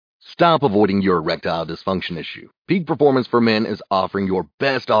Stop avoiding your erectile dysfunction issue. Peak Performance for Men is offering your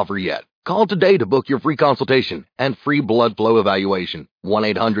best offer yet. Call today to book your free consultation and free blood flow evaluation.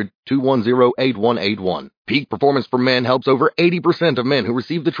 1-800-210-8181. Peak Performance for Men helps over 80% of men who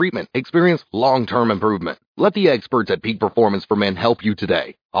receive the treatment experience long-term improvement. Let the experts at Peak Performance for Men help you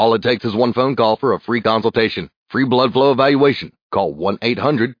today. All it takes is one phone call for a free consultation, free blood flow evaluation. Call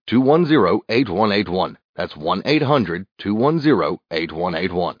 1-800-210-8181. That's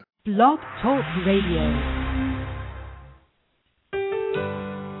 1-800-210-8181. Blog Talk Radio.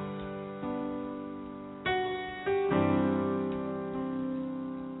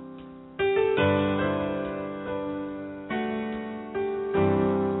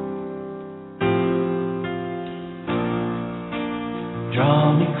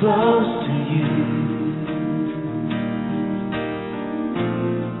 Draw me close to you.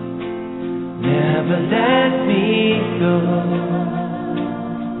 Never let me go.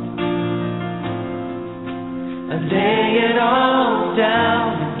 I lay it all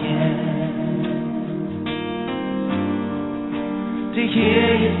down again to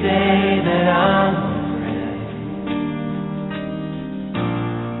hear you say that I'm a friend.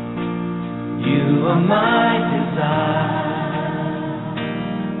 You are my desire.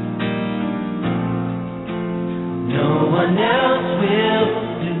 No one else will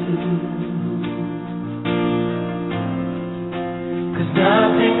do, 'cause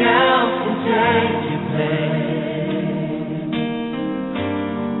nothing else can take your place.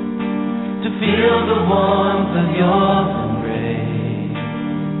 To feel the warmth of your embrace,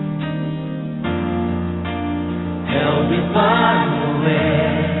 help me find a way,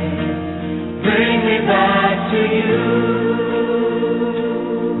 bring me back to you.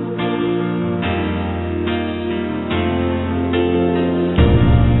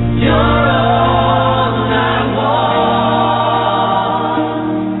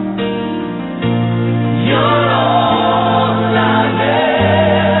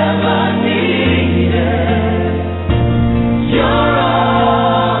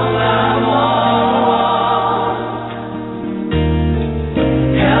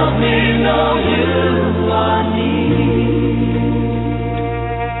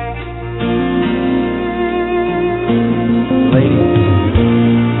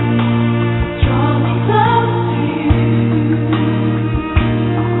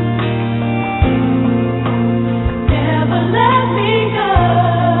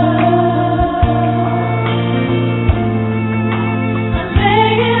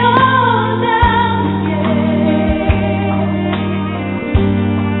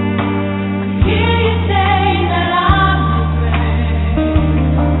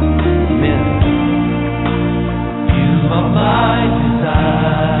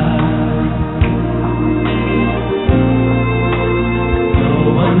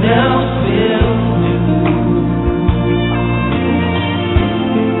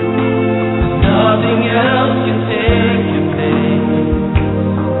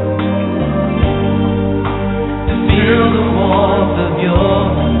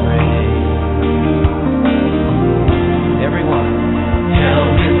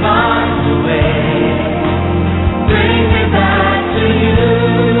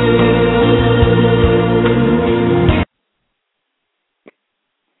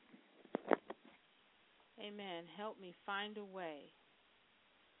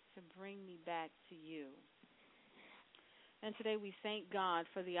 And today we thank God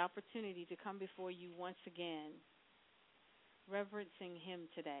for the opportunity to come before you once again, reverencing Him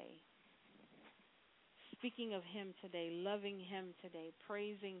today, speaking of Him today, loving Him today,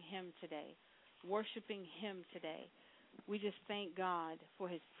 praising Him today, worshiping Him today. We just thank God for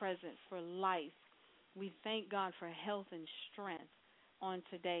His presence, for life. We thank God for health and strength on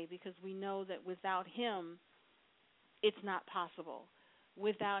today, because we know that without Him, it's not possible.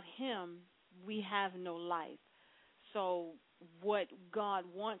 Without Him, we have no life. So what God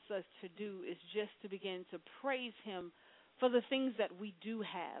wants us to do is just to begin to praise Him for the things that we do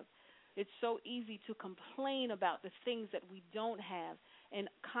have. It's so easy to complain about the things that we don't have and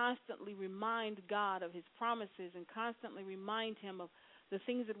constantly remind God of His promises and constantly remind Him of the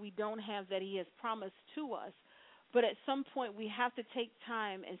things that we don't have that He has promised to us. But at some point we have to take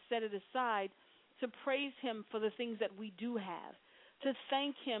time and set it aside to praise Him for the things that we do have, to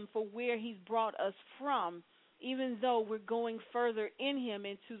thank Him for where He's brought us from, even though we're going further in Him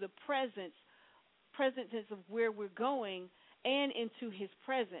into the presence of where we're going and into His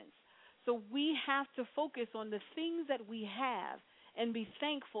presence. So we have to focus on the things that we have and be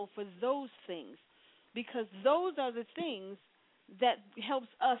thankful for those things, because those are the things that helps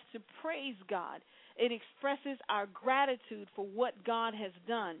us to praise God. It expresses our gratitude for what God has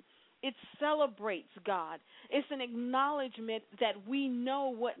done. It celebrates God. It's an acknowledgement that we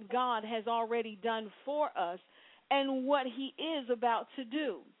know what God has already done for us and what he is about to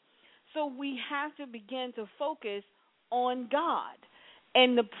do. So we have to begin to focus on God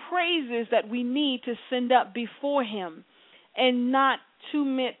and the praises that we need to send up before him, and not too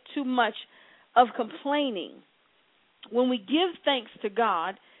much of complaining. When we give thanks to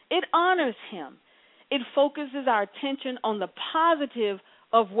God, it honors him. It focuses our attention on the positive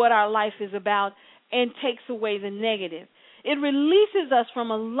of what our life is about and takes away the negative. It releases us from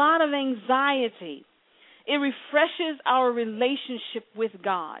a lot of anxiety. It refreshes our relationship with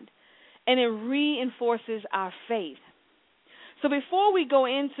God, and it reinforces our faith. So before we go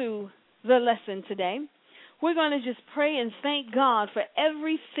into the lesson today, we're going to just pray and thank God for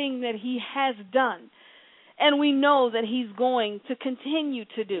everything that he has done, and we know that he's going to continue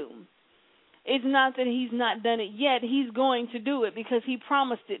to do. It's not that he's not done it yet. He's going to do it because he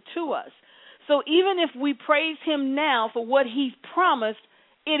promised it to us. So even if we praise him now for what he's promised,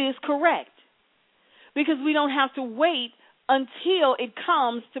 it is correct, because we don't have to wait until it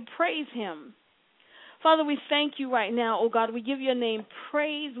comes to praise him. Father, we thank you right now, oh God. We give your name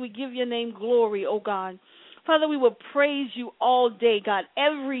praise. We give your name glory, oh God. Father, we will praise you all day, God,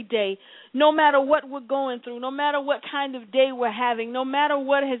 every day, no matter what we're going through, no matter what kind of day we're having, no matter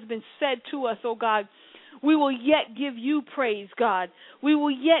what has been said to us, oh God. We will yet give you praise, God. We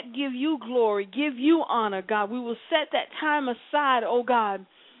will yet give you glory, give you honor, God. We will set that time aside, oh God,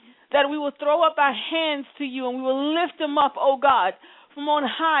 that we will throw up our hands to you and we will lift them up, oh God, from on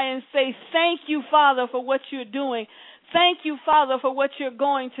high and say, thank you, Father, for what you're doing. Thank you, Father, for what you're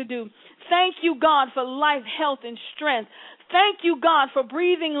going to do. Thank you, God, for life, health, and strength. Thank you, God, for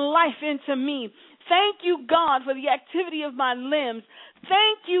breathing life into me. Thank you, God, for the activity of my limbs.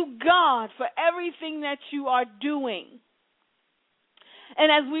 Thank you, God, for everything that you are doing. And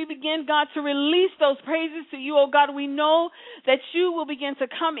as we begin, God, to release those praises to you, oh God, we know that you will begin to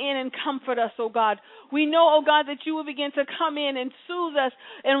come in and comfort us, oh God. We know, oh God, that you will begin to come in and soothe us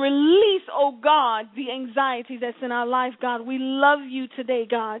and release, oh God, the anxiety that's in our life, God. We love you today,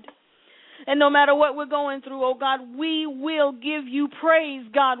 God. And no matter what we're going through, oh God, we will give you praise,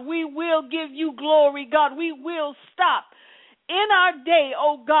 God. We will give you glory, God. We will stop in our day,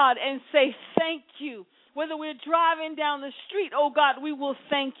 oh God, and say thank you. Whether we're driving down the street, oh God, we will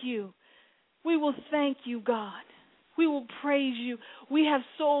thank you. We will thank you, God. We will praise you. We have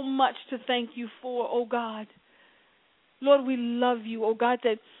so much to thank you for, oh God. Lord, we love you, oh God,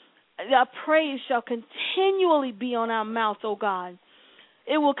 that our praise shall continually be on our mouth, oh God.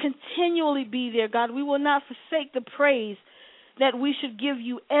 It will continually be there, God. We will not forsake the praise that we should give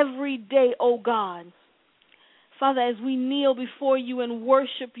you every day, oh God. Father, as we kneel before you and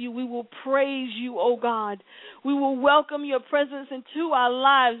worship you, we will praise you, oh God. We will welcome your presence into our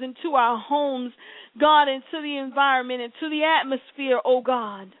lives, into our homes, God, into the environment, into the atmosphere, oh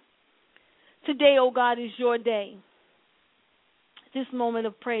God. Today, oh God, is your day. This moment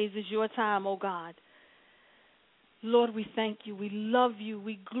of praise is your time, oh God. Lord, we thank you. We love you.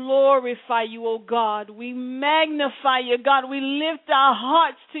 We glorify you, oh God. We magnify you, God. We lift our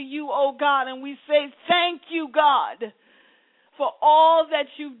hearts to you, oh God, and we say thank you, God, for all that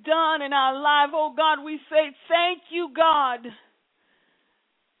you've done in our life. Oh God, we say thank you, God.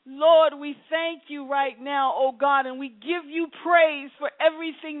 Lord, we thank you right now, oh God, and we give you praise for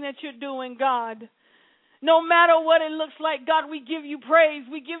everything that you're doing, God. No matter what it looks like, God, we give you praise.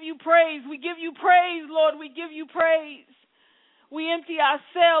 We give you praise. We give you praise, Lord. We give you praise. We empty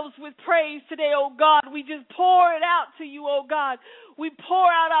ourselves with praise today, oh God. We just pour it out to you, oh God. We pour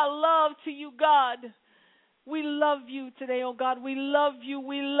out our love to you, God. We love you today, oh God. We love you.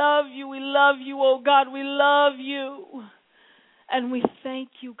 We love you. We love you, oh God. We love you. And we thank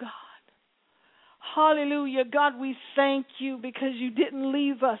you, God. Hallelujah. God, we thank you because you didn't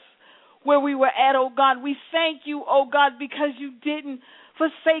leave us where we were at, oh God. We thank you, oh God, because you didn't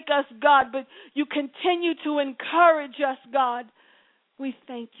forsake us, God, but you continue to encourage us, God. We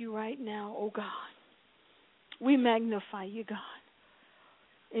thank you right now, oh God. We magnify you, God.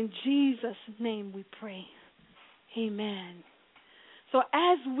 In Jesus' name we pray. Amen. So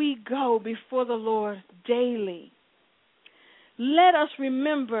as we go before the Lord daily, let us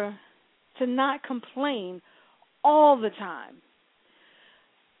remember to not complain all the time.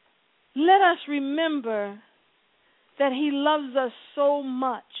 Let us remember that he loves us so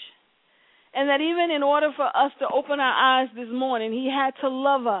much, and that even in order for us to open our eyes this morning, he had to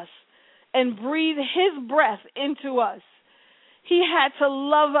love us and breathe his breath into us. He had to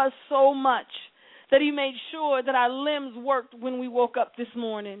love us so much that he made sure that our limbs worked when we woke up this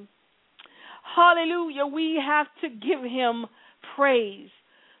morning. Hallelujah. We have to give him praise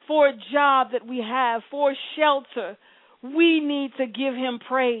for a job that we have, for shelter. We need to give him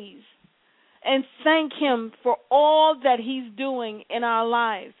praise and thank him for all that he's doing in our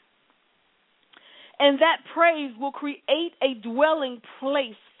lives. And that praise will create a dwelling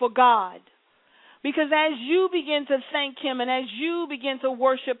place for God. Because as you begin to thank him and as you begin to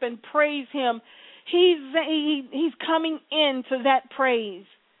worship and praise him, he's coming into that praise.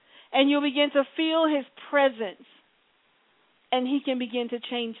 And you'll begin to feel his presence. And he can begin to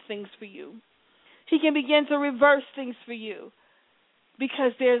change things for you. He can begin to reverse things for you.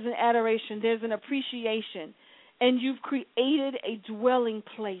 Because there's an adoration, there's an appreciation. And you've created a dwelling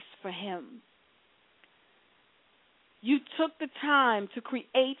place for him. You took the time to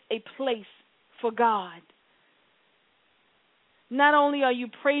create a place for God. Not only are you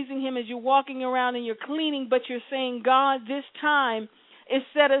praising him as you're walking around and you're cleaning, but you're saying, God, this time is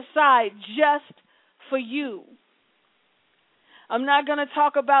set aside just for you. I'm not going to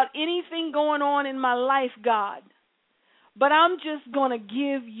talk about anything going on in my life, God, but I'm just going to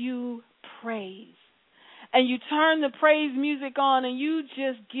give you praise. And you turn the praise music on and you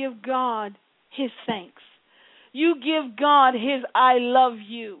just give God his thanks. You give God his I love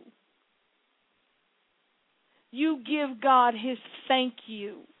you. You give God his thank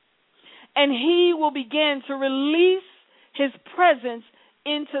you. And he will begin to release his presence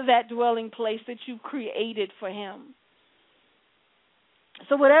into that dwelling place that you've created for him.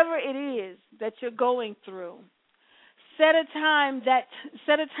 So whatever it is that you're going through, set aside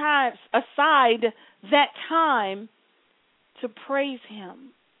that time to praise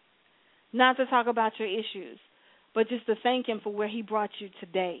him. Not to talk about your issues, but just to thank him for where he brought you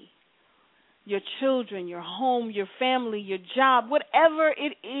today. Your children, your home, your family, your job, whatever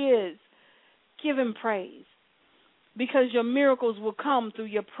it is, give him praise. Because your miracles will come through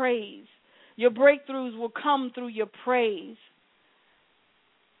your praise. Your breakthroughs will come through your praise.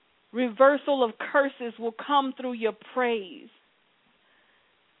 Reversal of curses will come through your praise.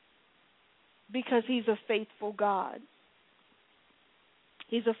 Because he's a faithful God.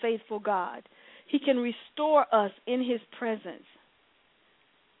 He's a faithful God. He can restore us in his presence.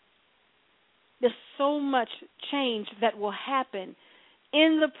 There's so much change that will happen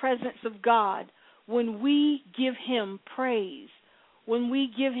in the presence of God when we give him praise, when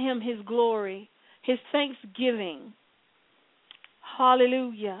we give him his glory, his thanksgiving.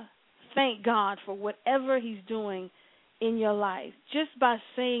 Hallelujah. Thank God for whatever he's doing in your life. Just by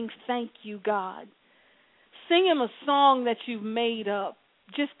saying thank you, God. Sing him a song that you've made up.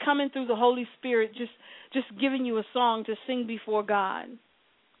 Just coming through the Holy Spirit, just giving you a song to sing before God.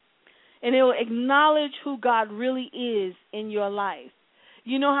 And it will acknowledge who God really is in your life.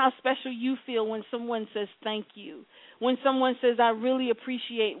 You know how special you feel when someone says thank you. When someone says, I really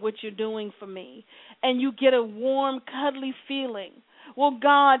appreciate what you're doing for me. And you get a warm, cuddly feeling. Well,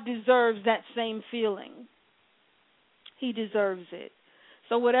 God deserves that same feeling. He deserves it.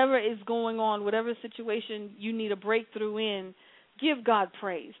 So whatever is going on, whatever situation you need a breakthrough in, give God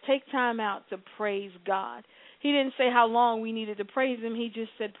praise. Take time out to praise God. He didn't say how long we needed to praise him. He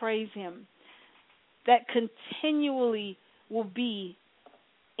just said praise him. That continually will be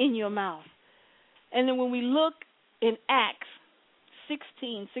in your mouth. And then when we look in Acts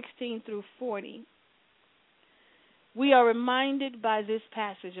 16 through 40, we are reminded by this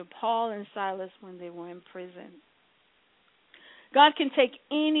passage of Paul and Silas when they were in prison. God can take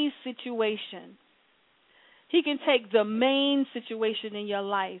any situation. He can take the main situation in your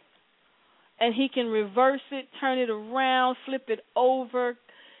life, and he can reverse it, turn it around, flip it over.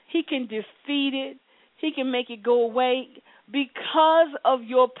 He can defeat it. He can make it go away. Because of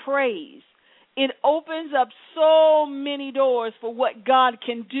your praise, it opens up so many doors for what God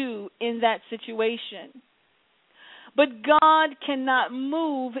can do in that situation. But God cannot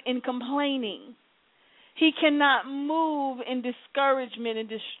move in complaining. He cannot move in discouragement and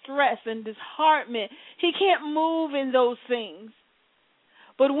distress and disheartenment. He can't move in those things.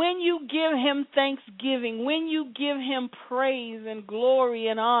 But when you give him thanksgiving, when you give him praise and glory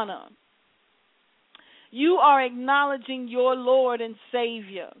and honor, you are acknowledging your Lord and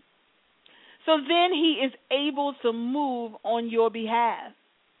Savior. So then he is able to move on your behalf.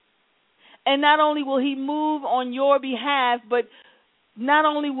 And not only will he move on your behalf, but not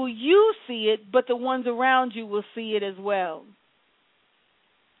only will you see it, but the ones around you will see it as well.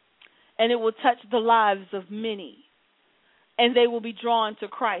 And it will touch the lives of many. And they will be drawn to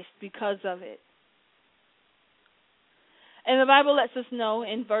Christ because of it. And the Bible lets us know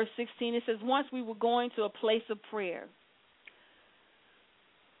in verse 16, it says, once we were going to a place of prayer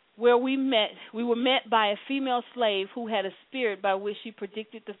where we were met by a female slave who had a spirit by which she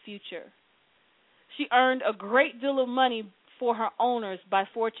predicted the future. She earned a great deal of money before her owners by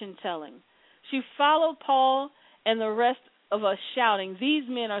fortune telling. She followed Paul and the rest of us shouting, "These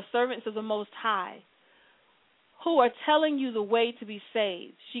men are servants of the Most High, who are telling you the way to be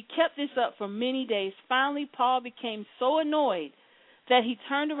saved." She kept this up for many days. Finally, Paul became so annoyed that he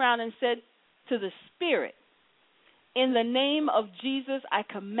turned around and said to the spirit, "In the name of Jesus, I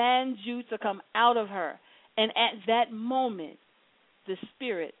command you to come out of her." And at that moment, the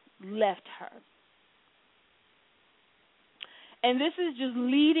spirit left her. And this is just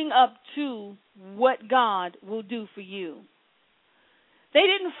leading up to what God will do for you. They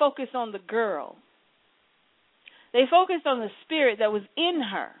didn't focus on the girl. They focused on the spirit that was in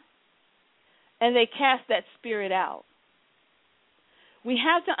her, and they cast that spirit out. We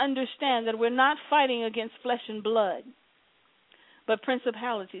have to understand that we're not fighting against flesh and blood, but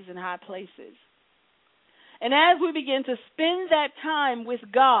principalities in high places. And as we begin to spend that time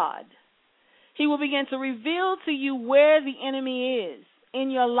with God, He will begin to reveal to you where the enemy is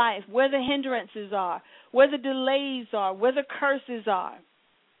in your life, where the hindrances are, where the delays are, where the curses are.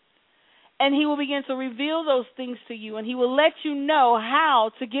 And He will begin to reveal those things to you, and He will let you know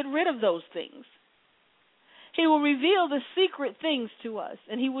how to get rid of those things. He will reveal the secret things to us,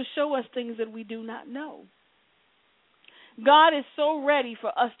 and He will show us things that we do not know. God is so ready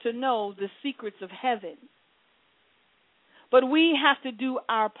for us to know the secrets of heaven. But we have to do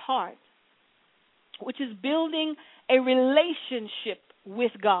our part, which is building a relationship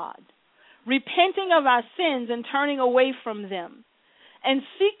with God, repenting of our sins and turning away from them, and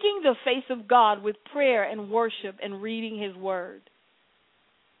seeking the face of God with prayer and worship and reading His Word.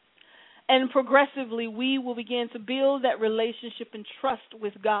 And progressively, we will begin to build that relationship and trust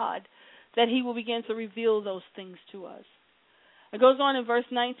with God, that He will begin to reveal those things to us. It goes on in verse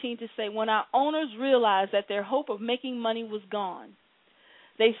 19 to say, when our owners realized that their hope of making money was gone,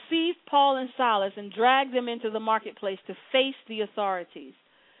 they seized Paul and Silas and dragged them into the marketplace to face the authorities.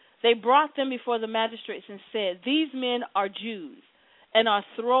 They brought them before the magistrates and said, "These men are Jews and are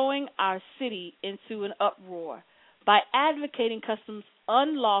throwing our city into an uproar by advocating customs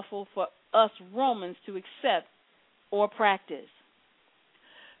unlawful for us Romans to accept or practice."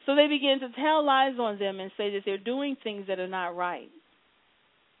 So they begin to tell lies on them and say that they're doing things that are not right.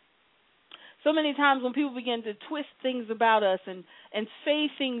 So many times when people begin to twist things about us and say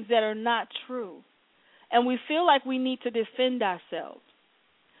things that are not true, and we feel like we need to defend ourselves.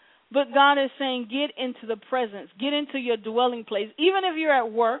 But God is saying, get into the presence, get into your dwelling place. Even if you're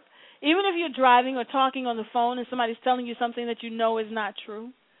at work, even if you're driving or talking on the phone and somebody's telling you something that you know is not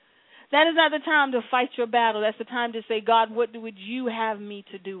true, that is not the time to fight your battle. That's the time to say, God, what would you have me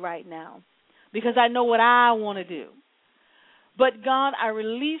to do right now? Because I know what I want to do. But God, I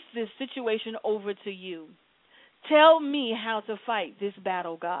release this situation over to you. Tell me how to fight this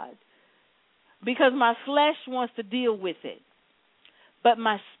battle, God. Because my flesh wants to deal with it. But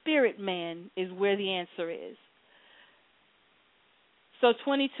my spirit man is where the answer is. So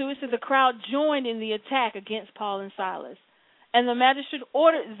 22, it says the crowd joined in the attack against Paul and Silas. And the magistrate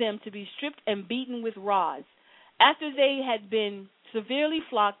ordered them to be stripped and beaten with rods. After they had been severely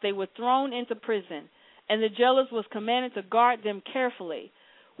flogged, they were thrown into prison, and the jailer was commanded to guard them carefully.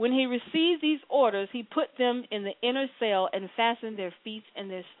 When he received these orders, he put them in the inner cell and fastened their feet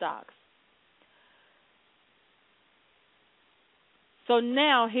and their stocks. So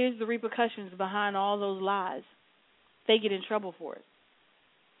now here's the repercussions behind all those lies. They get in trouble for it.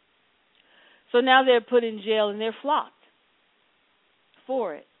 So now they're put in jail and they're flogged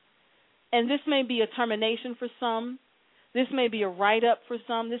for it. And this may be a termination for some. This may be a write-up for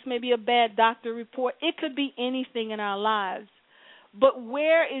some. This may be a bad doctor report. It could be anything in our lives. But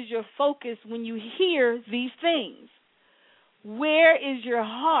where is your focus when you hear these things? Where is your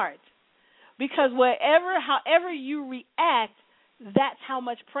heart? Because however you react, that's how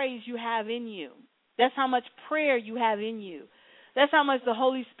much praise you have in you. That's how much prayer you have in you. That's how much the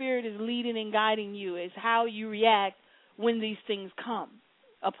Holy Spirit is leading and guiding you, is how you react when these things come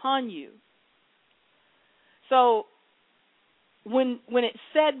upon you. So when it's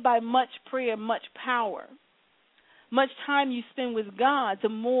said by much prayer, much power, much time you spend with God, the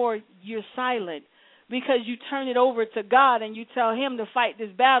more you're silent, because you turn it over to God and you tell Him to fight this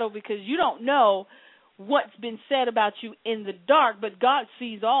battle, because you don't know what's been said about you in the dark, but God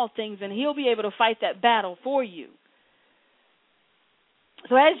sees all things and He'll be able to fight that battle for you.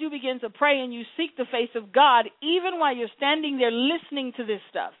 So as you begin to pray and you seek the face of God, even while you're standing there listening to this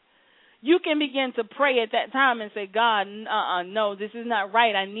stuff, you can begin to pray at that time and say, God, no, this is not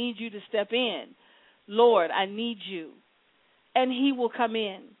right. I need you to step in. Lord, I need you. And He will come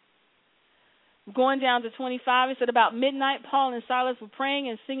in. Going down to 25, it said, about midnight, Paul and Silas were praying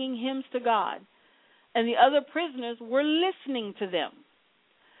and singing hymns to God. and the other prisoners were listening to them.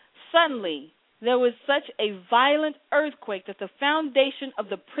 Suddenly, there was such a violent earthquake that the foundation of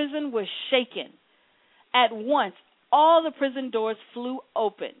the prison was shaken. At once, all the prison doors flew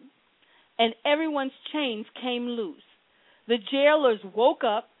open, and everyone's chains came loose. The jailers woke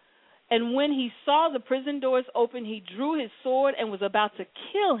up, and when he saw the prison doors open, he drew his sword and was about to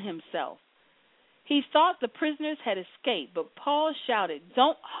kill himself. He thought the prisoners had escaped, but Paul shouted,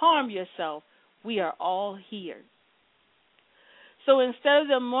 "Don't harm yourself. We are all here." So instead of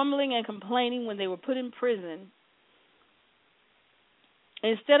them mumbling and complaining when they were put in prison,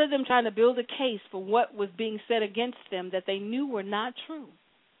 instead of them trying to build a case for what was being said against them that they knew were not true,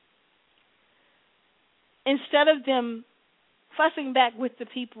 instead of them fussing back with the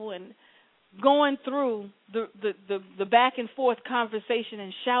people and going through the back and forth conversation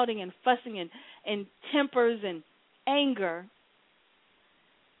and shouting and fussing and tempers and anger,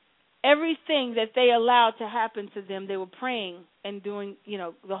 everything that they allowed to happen to them, they were praying and doing,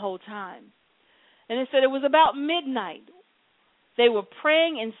 the whole time. And it said it was about midnight. They were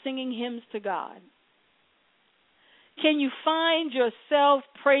praying and singing hymns to God. Can you find yourself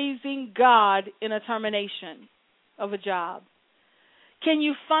praising God in a termination of a job? Can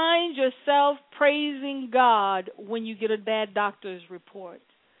you find yourself praising God when you get a bad doctor's report?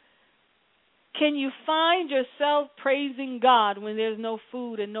 Can you find yourself praising God when there's no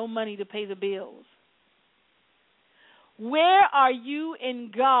food and no money to pay the bills? Where are you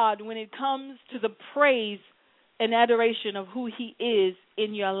in God when it comes to the praise and adoration of who he is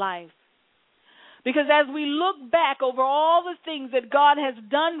in your life? Because as we look back over all the things that God has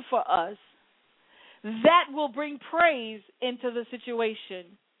done for us, that will bring praise into the situation.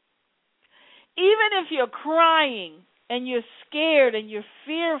 Even if you're crying and you're scared and you're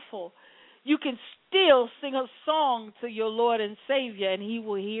fearful, you can still sing a song to your Lord and Savior, and he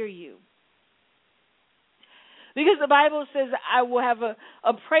will hear you. Because the Bible says, I will have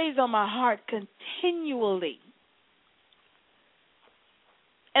a praise on my heart continually.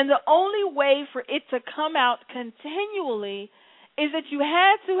 And the only way for it to come out continually is that you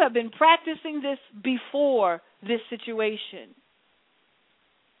had to have been practicing this before this situation.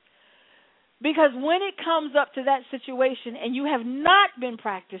 Because when it comes up to that situation and you have not been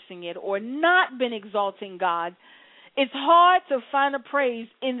practicing it or not been exalting God, it's hard to find a praise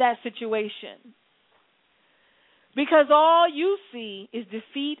in that situation. Because all you see is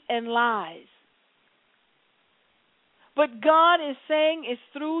defeat and lies. But God is saying it's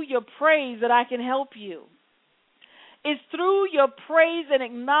through your praise that I can help you. It's through your praise and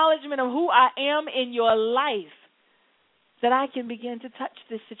acknowledgement of who I am in your life that I can begin to touch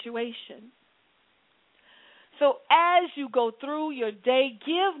this situation. So as you go through your day,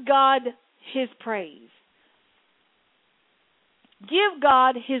 give God his praise. Give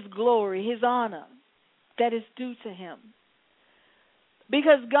God his glory, his honor that is due to him.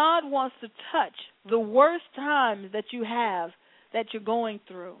 Because God wants to touch the worst times that you have, that you're going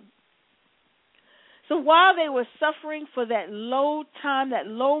through. So while they were suffering for that low time, that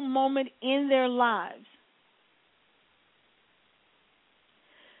low moment in their lives,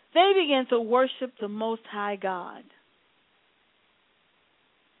 they began to worship the Most High God.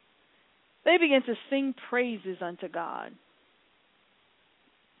 They began to sing praises unto God,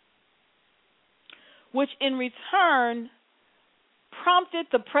 which in return prompted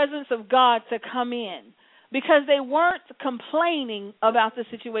the presence of God to come in, because they weren't complaining about the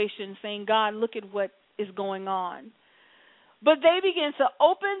situation, saying, God, look at what is going on. But they began to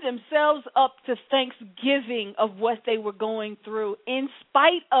open themselves up to thanksgiving of what they were going through, in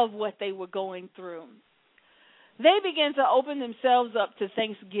spite of what they were going through. They began to open themselves up to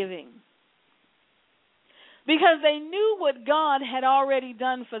thanksgiving because they knew what God had already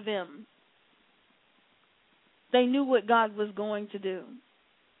done for them. They knew what God was going to do.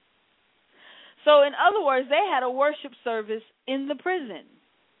 So, in other words, they had a worship service in the prison.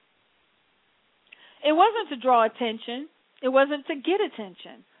 It wasn't to draw attention. It wasn't to get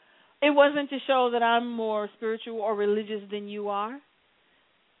attention. It wasn't to show that I'm more spiritual or religious than you are.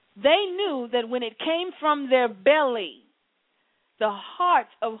 They knew that when it came from their belly, the heart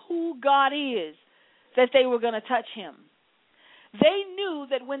of who God is, that they were going to touch him. They knew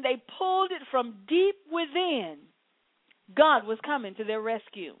that when they pulled it from deep within, God was coming to their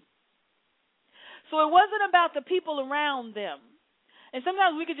rescue. So it wasn't about the people around them. And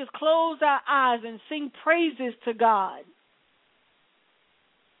sometimes we could just close our eyes and sing praises to God.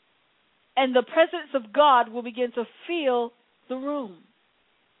 And the presence of God will begin to fill the room.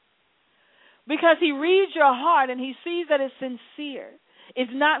 Because he reads your heart and he sees that it's sincere.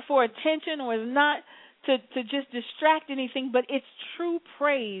 It's not for attention or it's not to just distract anything, but it's true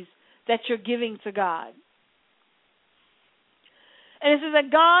praise that you're giving to God. And it says that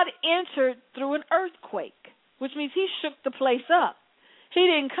God entered through an earthquake, which means he shook the place up. He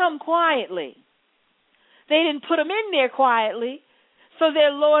didn't come quietly. They didn't put him in there quietly, so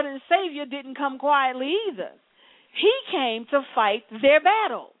their Lord and Savior didn't come quietly either. He came to fight their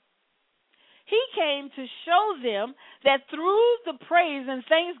battle. He came to show them that through the praise and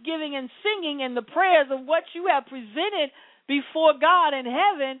thanksgiving and singing and the prayers of what you have presented before God in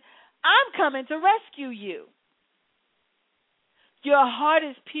heaven, I'm coming to rescue you. Your heart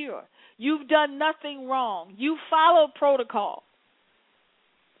is pure. You've done nothing wrong. You followed protocol.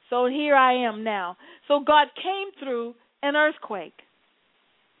 So here I am now. So God came through an earthquake.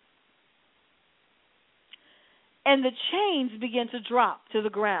 And the chains began to drop to the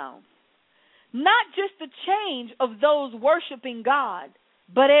ground. Not just the change of those worshiping God,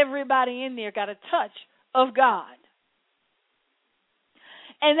 but everybody in there got a touch of God.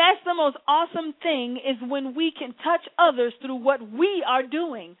 And that's the most awesome thing, is when we can touch others through what we are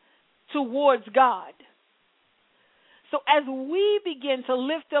doing towards God. So as we begin to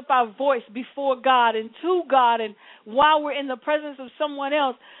lift up our voice before God and to God, and while we're in the presence of someone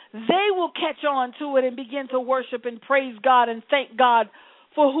else, they will catch on to it and begin to worship and praise God and thank God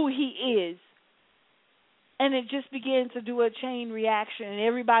for who he is. And it just begins to do a chain reaction, and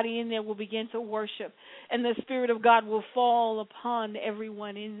everybody in there will begin to worship, and the Spirit of God will fall upon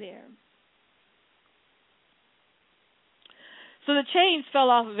everyone in there. So the chains fell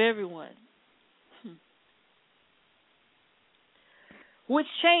off of everyone, which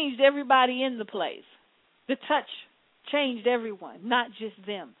changed everybody in the place. The touch changed everyone, not just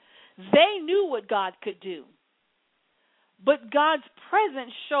them. They knew what God could do. But God's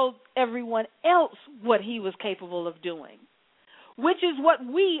presence showed everyone else what he was capable of doing, which is what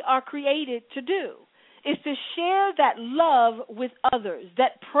we are created to do, is to share that love with others,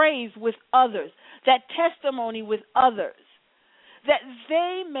 that praise with others, that testimony with others, that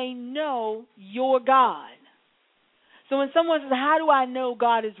they may know your God. So when someone says, how do I know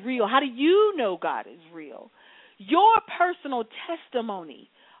God is real? How do you know God is real? Your personal testimony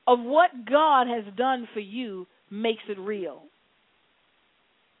of what God has done for you makes it real.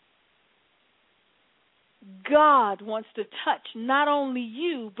 God wants to touch not only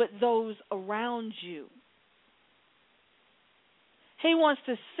you, but those around you. He wants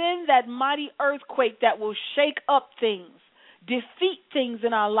to send that mighty earthquake that will shake up things, defeat things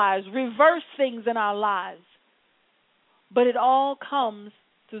in our lives, reverse things in our lives. But it all comes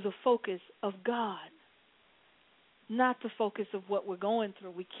through the focus of God, not the focus of what we're going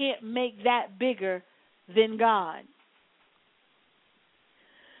through. We can't make that bigger than God.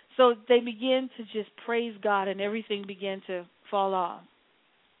 So they began to just praise God, and everything began to fall off.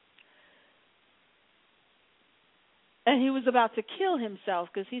 And he was about to kill himself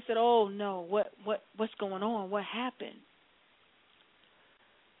because he said, oh no, what's going on? What happened?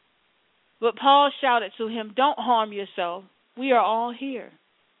 But Paul shouted to him, don't harm yourself. We are all here.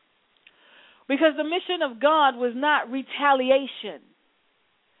 Because the mission of God was not retaliation.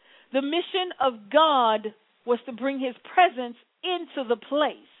 The mission of God was to bring his presence into the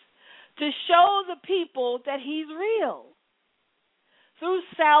place, to show the people that he's real. Through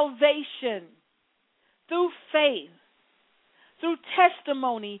salvation, through faith, through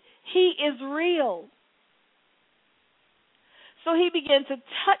testimony, he is real. So he began to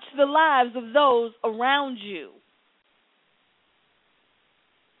touch the lives of those around you.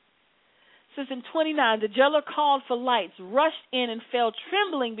 It says in 29, the jailer called for lights, rushed in, and fell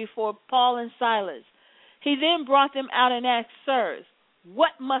trembling before Paul and Silas. He then brought them out and asked, sirs,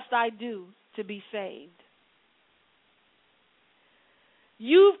 what must I do to be saved?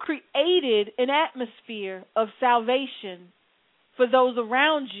 You've created an atmosphere of salvation for those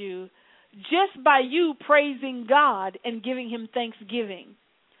around you just by you praising God and giving him thanksgiving.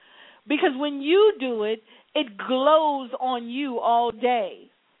 Because when you do it, it glows on you all day.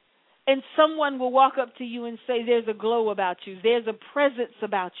 And someone will walk up to you and say, there's a glow about you. There's a presence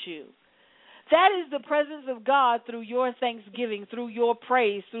about you. That is the presence of God through your thanksgiving, through your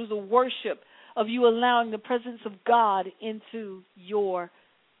praise, through the worship of you allowing the presence of God into your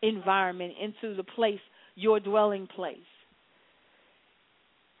environment, into the place, your dwelling place.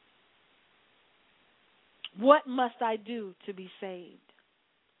 What must I do to be saved?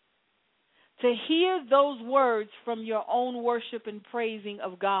 To hear those words from your own worship and praising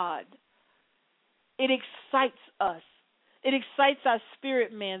of God, it excites us. It excites our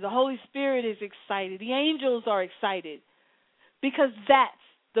spirit, man. The Holy Spirit is excited. The angels are excited because that's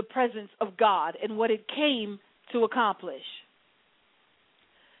the presence of God and what it came to accomplish.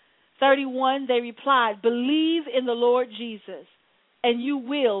 31, they replied, believe in the Lord Jesus, and you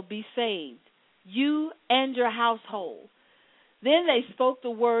will be saved, you and your household." Then they spoke the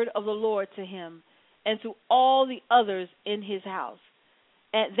word of the Lord to him and to all the others in his house.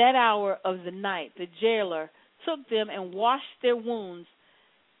 At that hour of the night, the jailer took them and washed their wounds.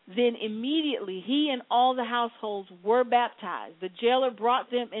 Then immediately he and all the households were baptized. The jailer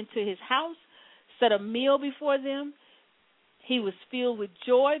brought them into his house, set a meal before them. He was filled with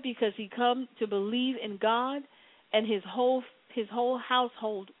joy because he come to believe in God, and his whole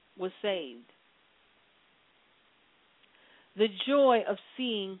household was saved. The joy of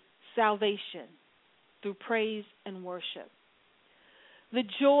seeing salvation through praise and worship. The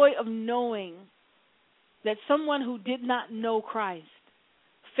joy of knowing that someone who did not know Christ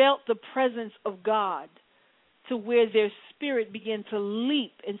felt the presence of God to where their spirit began to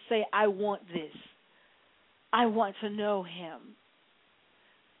leap and say, "I want this. I want to know him."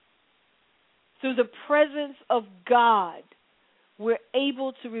 Through the presence of God, we're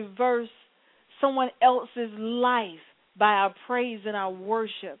able to reverse someone else's life by our praise and our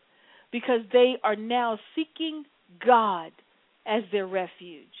worship, because they are now seeking God as their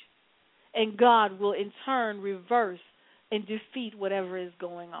refuge. And God will in turn reverse and defeat whatever is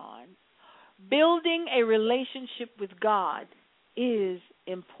going on. Building a relationship with God is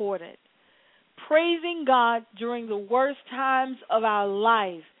important. Praising God during the worst times of our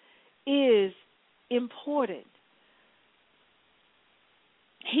life is important.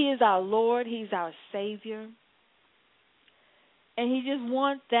 He is our Lord. He's our Savior. And he just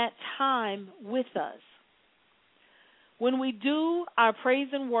wants that time with us. When we do our praise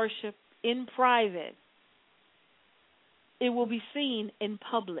and worship in private, it will be seen in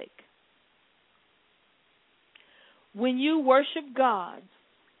public. When you worship God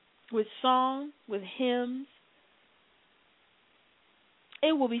with song, with hymns,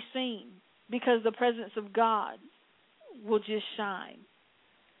 it will be seen because the presence of God will just shine.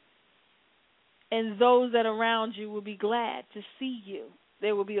 And those that are around you will be glad to see you.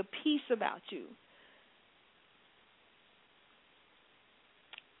 There will be a peace about you.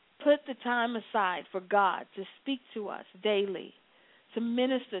 Put the time aside for God to speak to us daily, to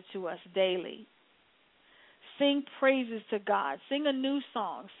minister to us daily. Sing praises to God. Sing a new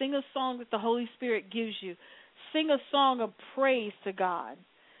song. Sing a song that the Holy Spirit gives you. Sing a song of praise to God.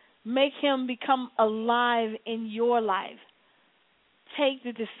 Make him become alive in your life. Take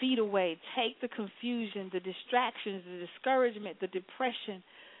the defeat away. Take the confusion, the distractions, the discouragement, the depression.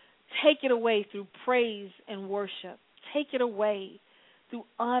 Take it away through praise and worship. Take it away through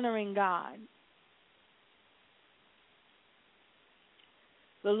honoring God.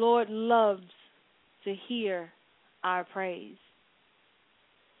 The Lord loves to hear our praise.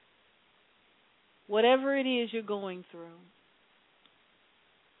 Whatever it is you're going through,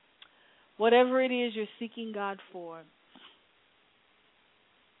 whatever it is you're seeking God for,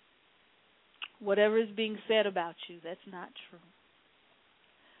 whatever is being said about you that's not true,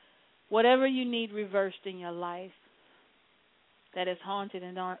 whatever you need reversed in your life that has haunted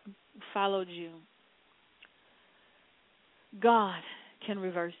and followed you, God can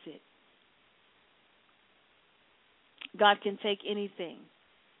reverse it. God can take anything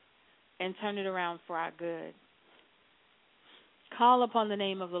and turn it around for our good. Call upon the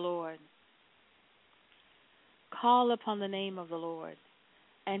name of the Lord. Call upon the name of the Lord,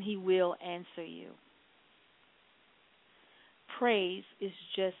 and he will answer you. Praise is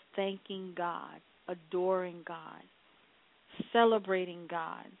just thanking God, adoring God, celebrating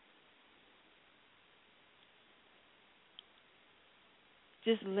God.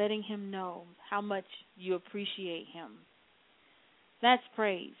 Just letting him know how much you appreciate him. That's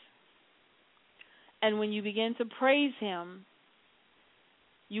praise. And when you begin to praise him,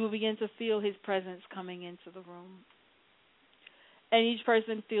 you will begin to feel his presence coming into the room. And each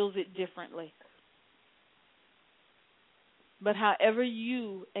person feels it differently. But however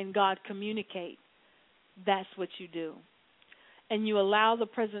you and God communicate, that's what you do. And you allow the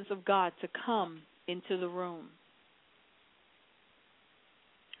presence of God to come into the room.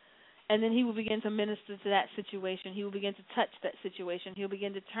 And then he will begin to minister to that situation. He will begin to touch that situation. He'll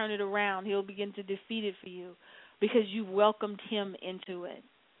begin to turn it around. He'll begin to defeat it for you because you've welcomed him into it.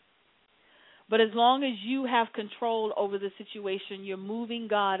 But as long as you have control over the situation, you're moving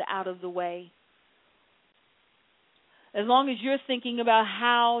God out of the way. As long as you're thinking about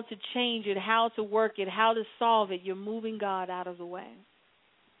how to change it, how to work it, how to solve it, you're moving God out of the way.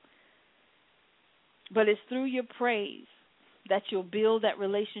 But it's through your praise that you'll build that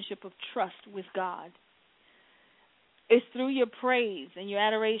relationship of trust with God. It's through your praise and your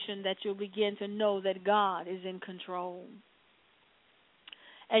adoration that you'll begin to know that God is in control.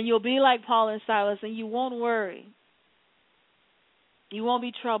 And you'll be like Paul and Silas, and you won't worry. You won't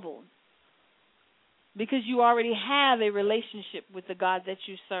be troubled because you already have a relationship with the God that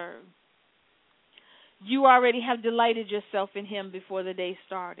you serve. You already have delighted yourself in him before the day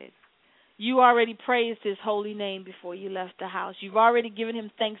started. You already praised his holy name before you left the house. You've already given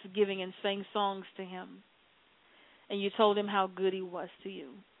him thanksgiving and sang songs to him. And you told him how good he was to you.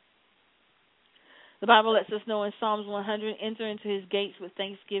 The Bible lets us know in Psalms 100, enter into his gates with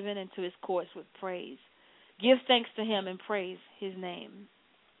thanksgiving and to his courts with praise. Give thanks to him and praise his name.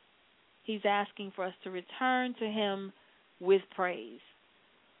 He's asking for us to return to him with praise.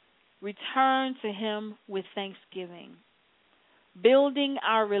 Return to him with thanksgiving. Building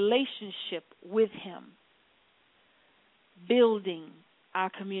our relationship with him. Building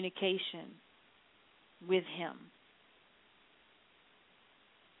our communication with him.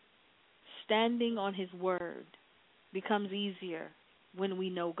 Standing on his word becomes easier when we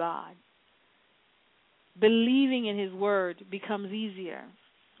know God. Believing in his word becomes easier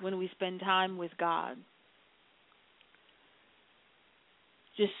when we spend time with God.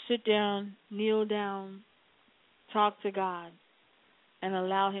 Just sit down, kneel down, talk to God, and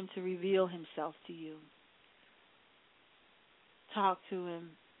allow him to reveal himself to you. Talk to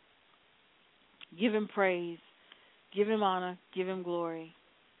him. Give him praise. Give him honor. Give him glory.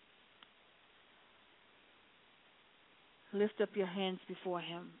 Lift up your hands before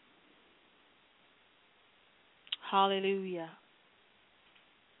him. Hallelujah.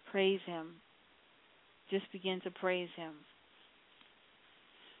 Praise him. Just begin to praise him.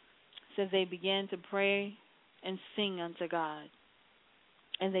 So they began to pray and sing unto God.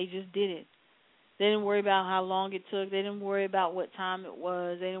 And they just did it. They didn't worry about how long it took. They didn't worry about what time it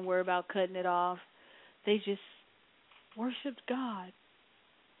was. They didn't worry about cutting it off. They just worshiped God.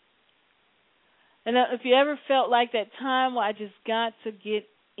 And if you ever felt like that time where I just got to get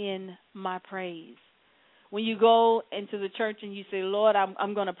in my praise. When you go into the church and you say, Lord,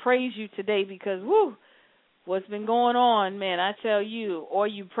 I'm going to praise you today because, what's been going on, man, I tell you. Or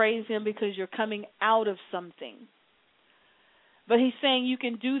you praise him because you're coming out of something. But he's saying you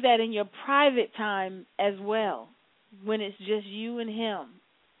can do that in your private time as well, when it's just you and him.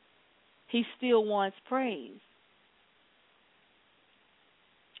 He still wants praise.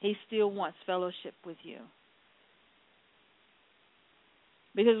 He still wants fellowship with you.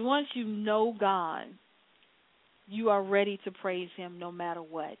 Because once you know God, you are ready to praise him no matter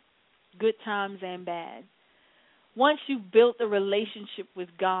what, good times and bad. Once you've built a relationship with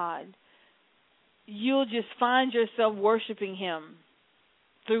God, you'll just find yourself worshiping him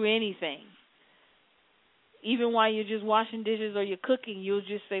through anything. Even while you're just washing dishes or you're cooking, you'll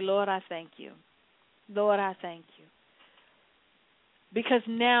just say, Lord, I thank you. Lord, I thank you. Because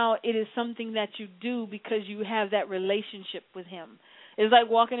now it is something that you do because you have that relationship with him. It's like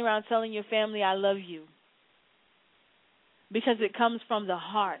walking around telling your family, I love you. Because it comes from the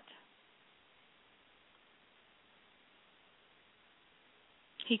heart.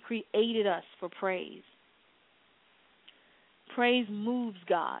 He created us for praise. Praise moves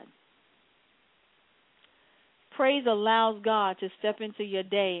God. Praise allows God to step into your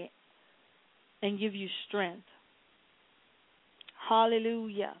day and give you strength.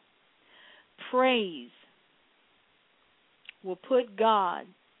 Hallelujah. Praise will put God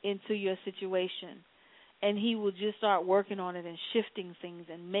into your situation, and he will just start working on it and shifting things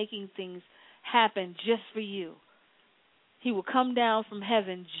and making things happen just for you. He will come down from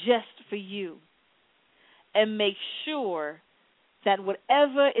heaven just for you and make sure that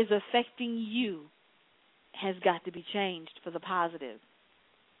whatever is affecting you has got to be changed for the positive.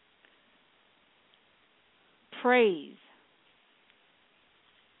 Praise.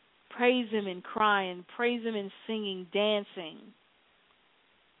 Praise him in crying. Praise him in singing, dancing.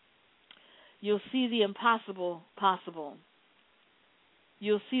 You'll see the impossible possible.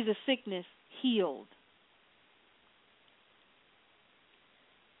 You'll see the sickness healed.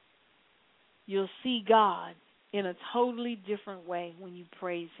 You'll see God in a totally different way when you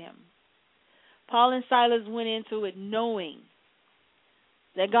praise him. Paul and Silas went into it knowing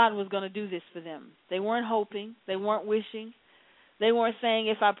that God was going to do this for them. They weren't hoping. They weren't wishing. They weren't saying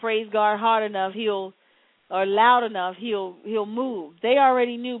if I praise God hard enough, or loud enough, he'll move. They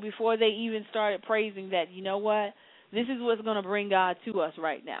already knew before they even started praising that, you know what? This is what's going to bring God to us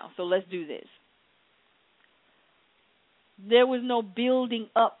right now. So let's do this. There was no building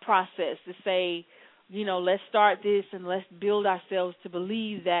up process to say, let's start this and let's build ourselves to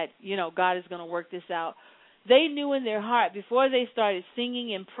believe that, God is going to work this out. They knew in their heart before they started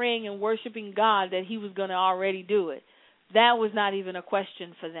singing and praying and worshiping God that he was going to already do it. That was not even a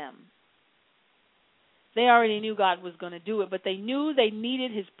question for them. They already knew God was going to do it, but they knew they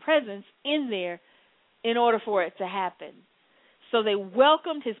needed his presence in there in order for it to happen. So they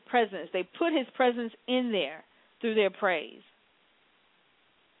welcomed his presence. They put his presence in there through their praise.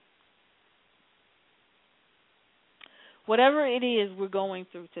 Whatever it is we're going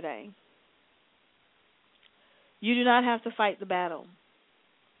through today, you do not have to fight the battle.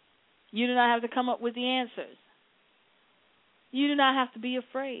 You do not have to come up with the answers. You do not have to be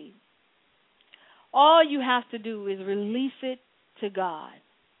afraid. All you have to do is release it to God.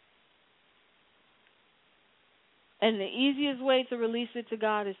 And the easiest way to release it to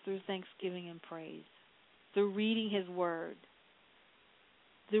God is through thanksgiving and praise, through reading his word,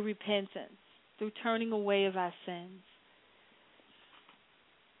 through repentance, through turning away of our sins.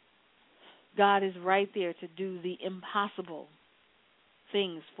 God is right there to do the impossible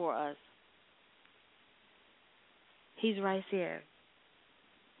things for us. He's right here.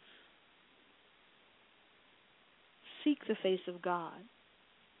 Seek the face of God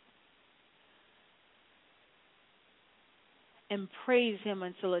and praise him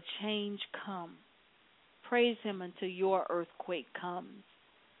until a change comes. Praise him until your earthquake comes.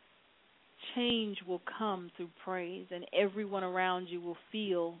 Change will come through praise, and everyone around you will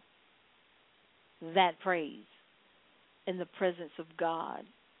feel that praise and the presence of God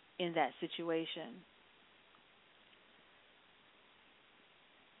in that situation.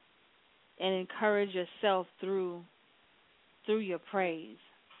 And encourage yourself through your praise.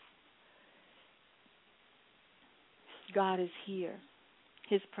 God is here.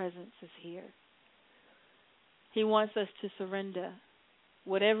 His presence is here. He wants us to surrender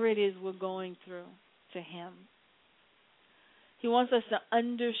whatever it is we're going through to him. He wants us to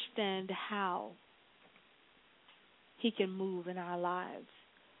understand how he can move in our lives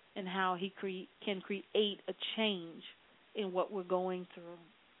and how he can create a change in what we're going through.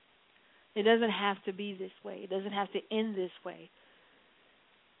 It doesn't have to be this way. It doesn't have to end this way.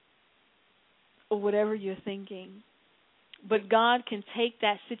 Or whatever you're thinking. But God can take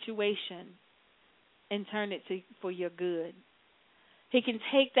that situation and turn it for your good. He can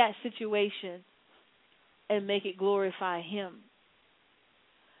take that situation and make it glorify him.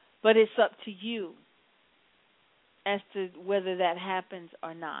 But it's up to you as to whether that happens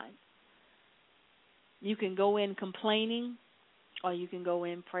or not. You can go in complaining or you can go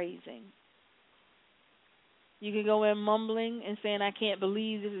in praising. You can go in mumbling and saying, I can't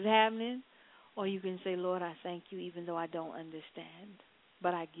believe this is happening. Or you can say, Lord, I thank you even though I don't understand.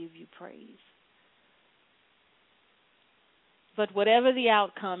 But I give you praise. But whatever the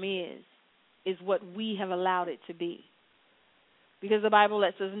outcome is what we have allowed it to be. Because the Bible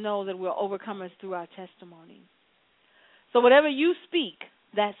lets us know that we're overcomers through our testimony. So whatever you speak,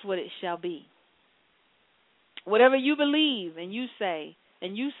 that's what it shall be. Whatever you believe and you say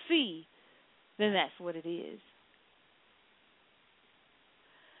and you see, then that's what it is.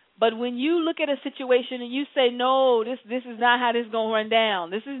 But when you look at a situation and you say, no, this is not how this is going to run down.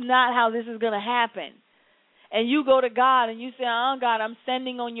 This is not how this is going to happen. And you go to God and you say, oh, God, I'm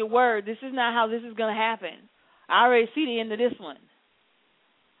standing on your word. This is not how this is going to happen. I already see the end of this one.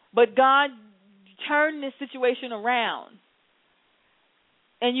 But God turned this situation around.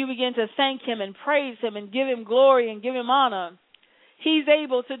 And you begin to thank him and praise him and give him glory and give him honor. He's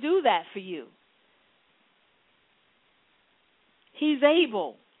able to do that for you. He's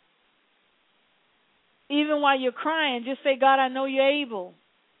able. Even while you're crying, just say, God, I know you're able.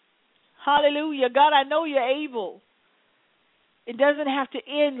 Hallelujah. God, I know you're able. It doesn't have to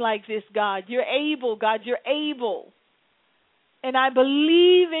end like this, God. You're able, God. You're able. And I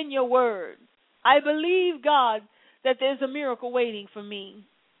believe in your word. I believe, God, that there's a miracle waiting for me.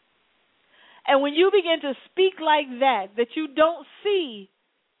 And when you begin to speak like that you don't see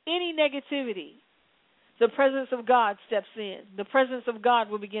any negativity, the presence of God steps in. The presence of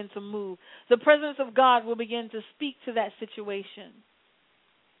God will begin to move. The presence of God will begin to speak to that situation.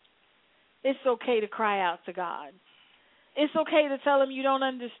 It's okay to cry out to God. It's okay to tell him you don't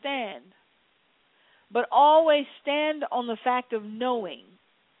understand. But always stand on the fact of knowing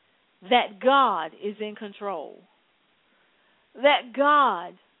that God is in control. That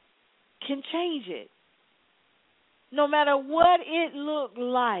God can change it. No matter what it looked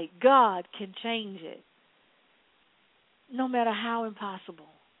like, God can change it. No matter how impossible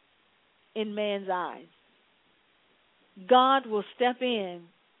in man's eyes. God will step in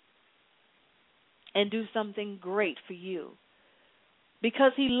and do something great for you.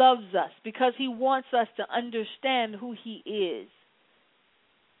 Because he loves us. Because he wants us to understand who he is.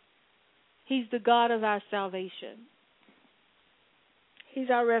 He's the God of our salvation. He's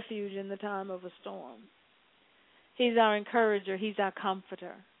our refuge in the time of a storm. He's our encourager. He's our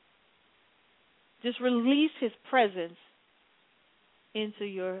comforter. Just release his presence into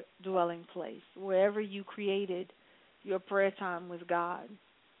your dwelling place, wherever you created your prayer time with God.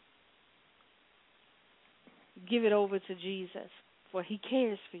 Give it over to Jesus, for He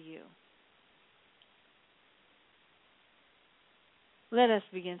cares for you. Let us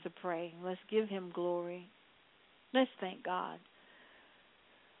begin to pray. Let's give Him glory. Let's thank God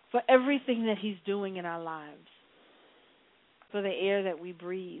for everything that He's doing in our lives, for the air that we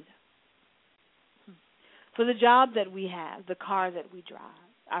breathe, for the job that we have, the car that we drive,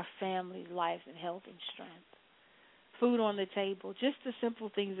 our family's life and health and strength, food on the table, just the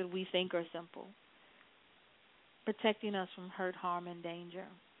simple things that we think are simple, protecting us from hurt, harm, and danger.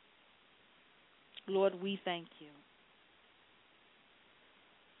 Lord, we thank you.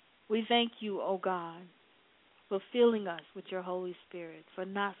 We thank you, O God, for filling us with your Holy Spirit, for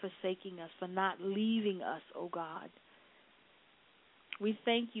not forsaking us, for not leaving us, O God. We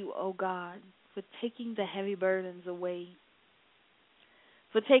thank you, O God, for taking the heavy burdens away,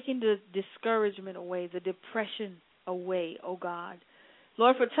 for taking the discouragement away, the depression away, O God.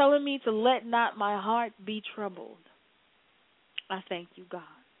 Lord, for telling me to let not my heart be troubled. I thank you, God,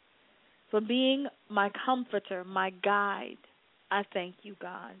 for being my comforter, my guide. I thank you,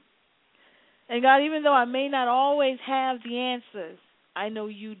 God. And God, even though I may not always have the answers, I know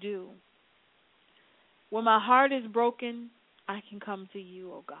you do. When my heart is broken, I can come to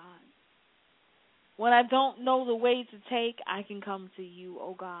you, oh God. When I don't know the way to take, I can come to you,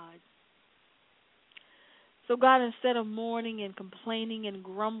 oh God. So God, instead of mourning and complaining and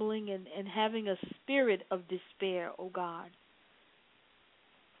grumbling and having a spirit of despair, oh God,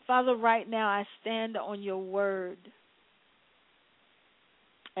 Father, right now I stand on your word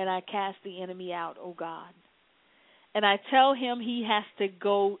and I cast the enemy out, oh God. And I tell him he has to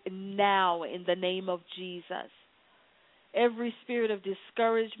go now in the name of Jesus. Every spirit of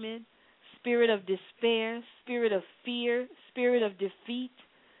discouragement, spirit of despair, spirit of fear, spirit of defeat,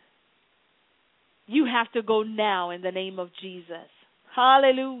 you have to go now in the name of Jesus.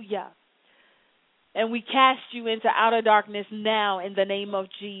 Hallelujah. And we cast you into outer darkness now in the name of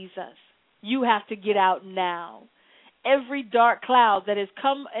Jesus. You have to get out now. Every dark cloud that has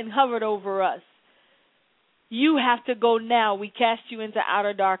come and hovered over us, you have to go now. We cast you into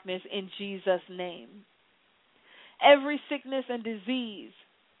outer darkness in Jesus' name. Every sickness and disease,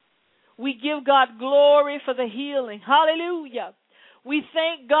 we give God glory for the healing. Hallelujah. We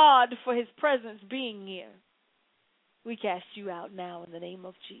thank God for his presence being here. We cast you out now in the name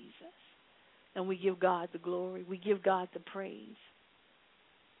of Jesus. And we give God the glory. We give God the praise.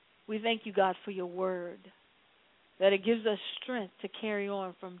 We thank you, God, for your word, that it gives us strength to carry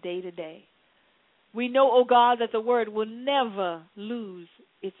on from day to day. We know, oh God, that the word will never lose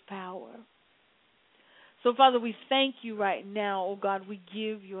its power. So, Father, we thank you right now, oh God. We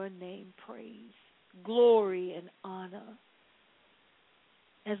give your name praise, glory, and honor.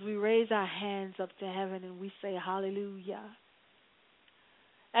 As we raise our hands up to heaven and we say hallelujah.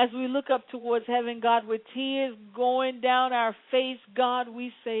 As we look up towards heaven, God, with tears going down our face, God,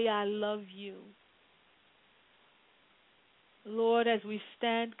 we say, I love you. Lord, as we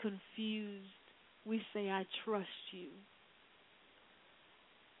stand confused, we say, I trust you.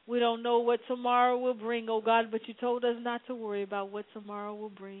 We don't know what tomorrow will bring, oh God, but you told us not to worry about what tomorrow will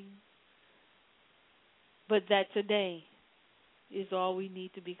bring. But that today is all we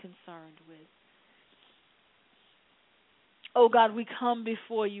need to be concerned with. Oh God, we come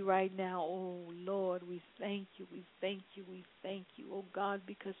before you right now. Oh Lord, we thank you, we thank you, we thank you, oh God,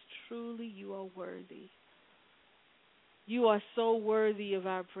 because truly you are worthy. You are so worthy of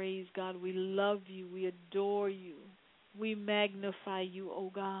our praise, God. We love you, we adore you, we magnify you,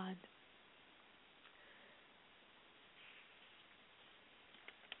 oh God.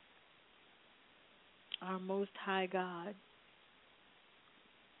 Our most high God.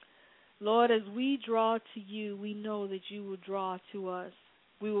 Lord, as we draw to you, we know that you will draw to us.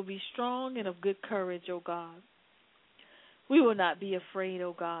 We will be strong and of good courage, O God. We will not be afraid,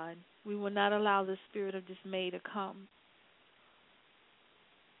 O God. We will not allow the spirit of dismay to come.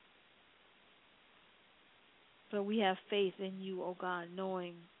 But we have faith in you, O God,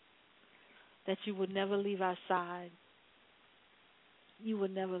 knowing that you would never leave our side. You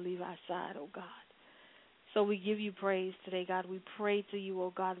would never leave our side, O God. So we give you praise today, God. We pray to you,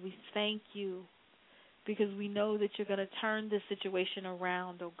 oh God. We thank you because we know that you're going to turn this situation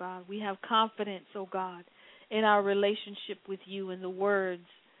around, oh God. We have confidence, oh God, in our relationship with you and the words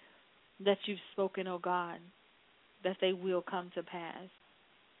that you've spoken, oh God, that they will come to pass.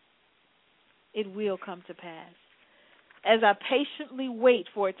 It will come to pass. As I patiently wait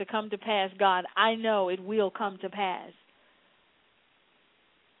for it to come to pass, God, I know it will come to pass.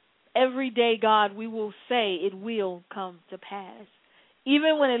 Every day, God, we will say it will come to pass.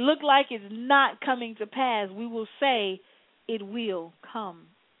 Even when it looked like it's not coming to pass, we will say it will come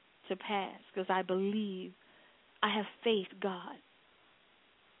to pass because I believe, I have faith, God,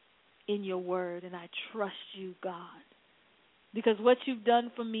 in your word, and I trust you, God, because what you've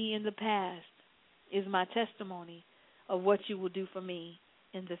done for me in the past is my testimony of what you will do for me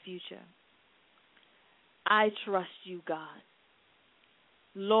in the future. I trust you, God.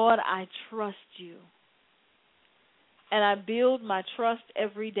 Lord, I trust you. And I build my trust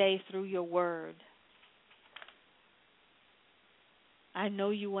every day through your word. I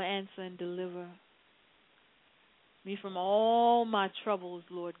know you will answer and deliver me from all my troubles,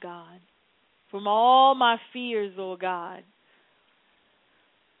 Lord God, from all my fears, Lord God.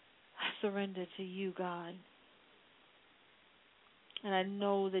 I surrender to you, God. And I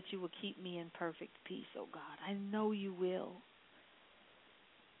know that you will keep me in perfect peace, oh God. I know you will.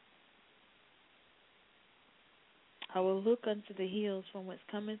 I will look unto the hills from whence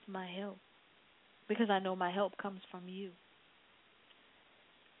cometh my help, because I know my help comes from you.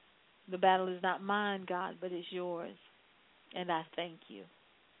 The battle is not mine, God, but it's yours. And I thank you.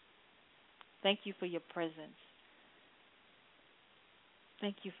 Thank you for your presence.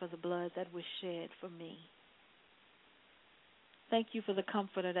 Thank you for the blood that was shed for me. Thank you for the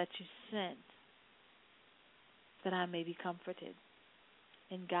comforter that you sent, that I may be comforted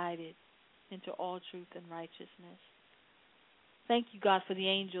and guided into all truth and righteousness. Thank you, God, for the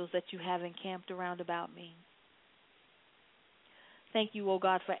angels that you have encamped around about me. Thank you, oh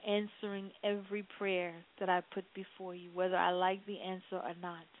God, for answering every prayer that I put before you, whether I like the answer or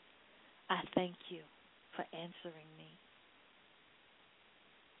not. I thank you for answering me.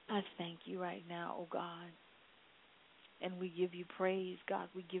 I thank you right now, oh God. And we give you praise, God.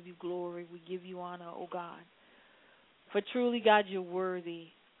 We give you glory. We give you honor, oh God. For truly, God, you're worthy.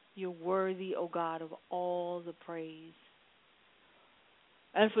 You're worthy, oh God, of all the praise.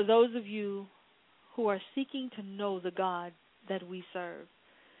 And for those of you who are seeking to know the God that we serve,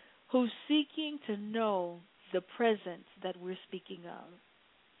 who's seeking to know the presence that we're speaking of,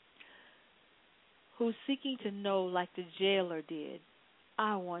 who's seeking to know like the jailer did,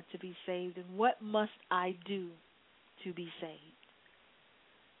 I want to be saved, and what must I do to be saved?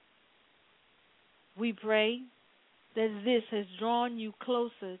 We pray that this has drawn you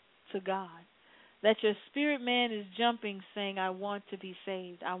closer to God, that your spirit man is jumping, saying, I want to be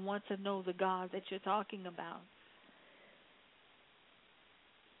saved. I want to know the God that you're talking about.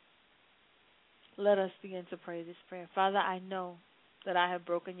 Let us begin to pray this prayer. Father, I know that I have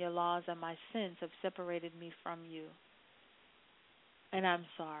broken your laws and my sins have separated me from you. And I'm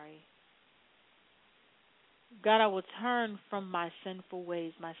sorry. God, I will turn from my sinful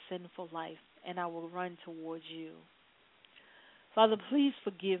ways, my sinful life, and I will run towards you. Father, please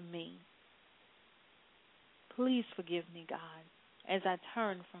forgive me. Please forgive me, God, as I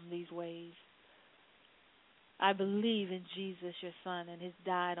turn from these ways. I believe in Jesus, your Son, and He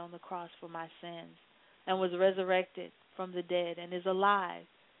died on the cross for my sins and was resurrected from the dead and is alive.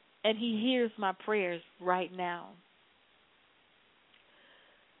 And He hears my prayers right now.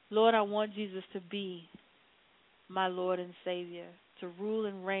 Lord, I want Jesus to be my Lord and Savior, to rule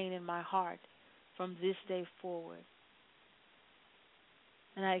and reign in my heart from this day forward.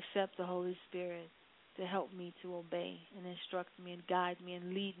 And I accept the Holy Spirit to help me to obey and instruct me and guide me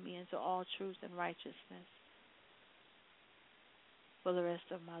and lead me into all truth and righteousness for the rest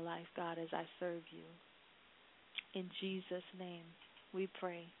of my life, God, as I serve you. In Jesus' name we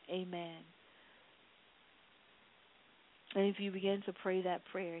pray. Amen. And if you begin to pray that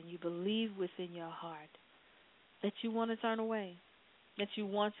prayer and you believe within your heart that you want to turn away, that you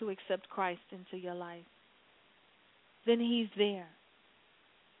want to accept Christ into your life, then He's there.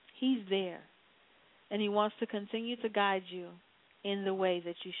 He's there. And He wants to continue to guide you in the way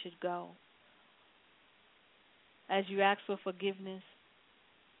that you should go. As you ask for forgiveness,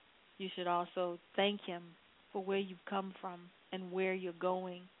 you should also thank Him for where you've come from and where you're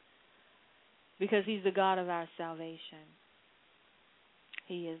going, because He's the God of our salvation.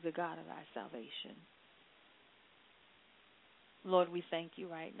 He is the God of our salvation. Lord, we thank you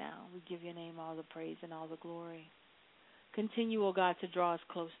right now. We give your name all the praise and all the glory. Continue, O God, to draw us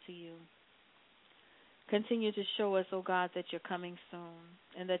close to you. Continue to show us, O God, that you're coming soon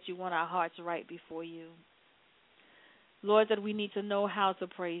and that you want our hearts right before you. Lord, that we need to know how to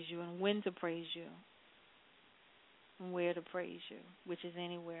praise you and when to praise you and where to praise you, which is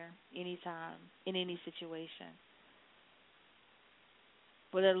anywhere, anytime, in any situation.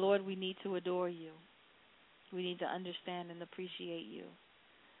 But that, Lord, we need to adore you. We need to understand and appreciate you.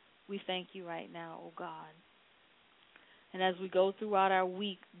 We thank you right now, O God. And as we go throughout our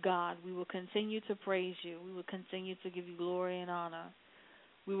week, God, we will continue to praise you. We will continue to give you glory and honor.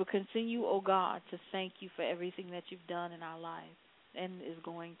 We will continue, O God, to thank you for everything that you've done in our life and is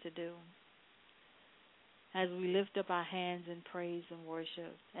going to do. As we lift up our hands in praise and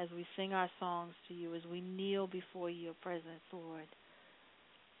worship, as we sing our songs to you, as we kneel before your presence, Lord,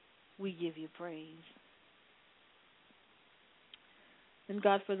 we give you praise. And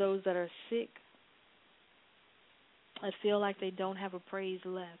God, for those that are sick, I feel like they don't have a praise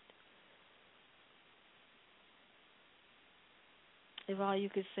left. If all you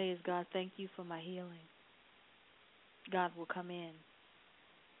could say is, God, thank you for my healing, God will come in.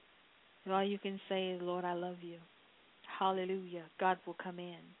 If all you can say is, Lord, I love you, hallelujah, God will come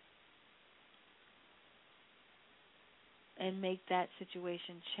in and make that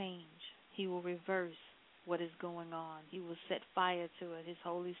situation change. He will reverse what is going on. He will set fire to it, His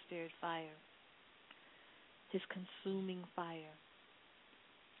Holy Spirit fire, His consuming fire.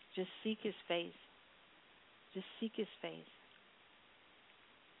 Just seek His face. Just seek His face.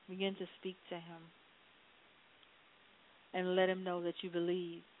 Begin to speak to Him and let Him know that you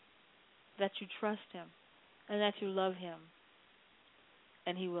believe, that you trust Him, and that you love Him,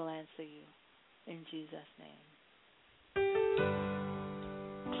 and He will answer you. In Jesus' name.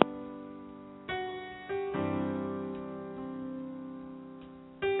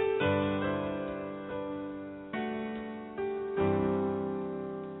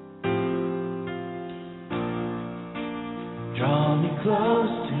 Draw me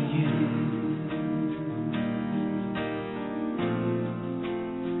close to you.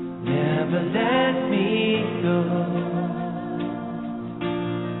 Never let me go.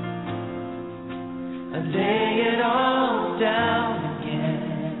 I lay it all down again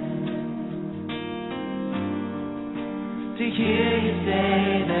to hear you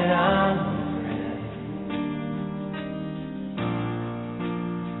say that I'm a friend.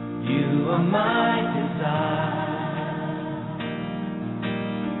 You are my desire.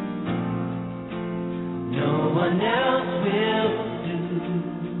 No one else will do,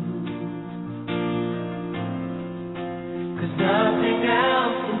 'cause nothing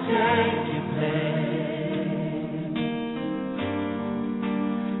else can take your place.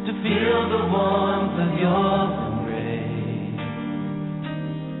 To feel the warmth of your embrace,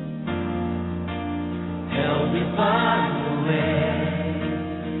 help me find a way,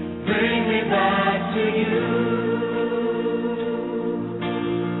 bring me back to you.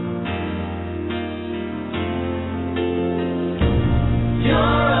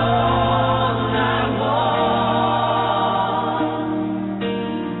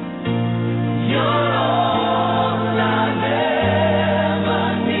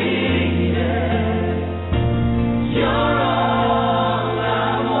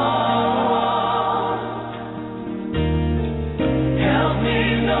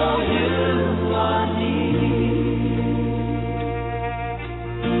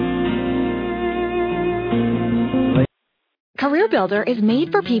 CareerBuilder is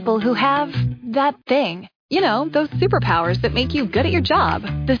made for people who have that thing. You know, those superpowers that make you good at your job,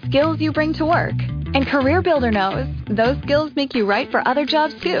 the skills you bring to work. And CareerBuilder knows those skills make you right for other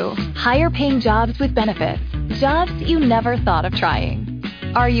jobs too. Higher paying jobs with benefits. Jobs you never thought of trying.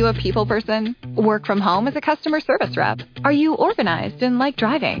 Are you a people person? Work from home as a customer service rep? Are you organized and like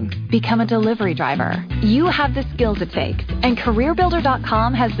driving? Become a delivery driver. You have the skills it takes, and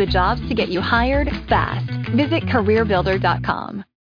CareerBuilder.com has the jobs to get you hired fast. Visit CareerBuilder.com.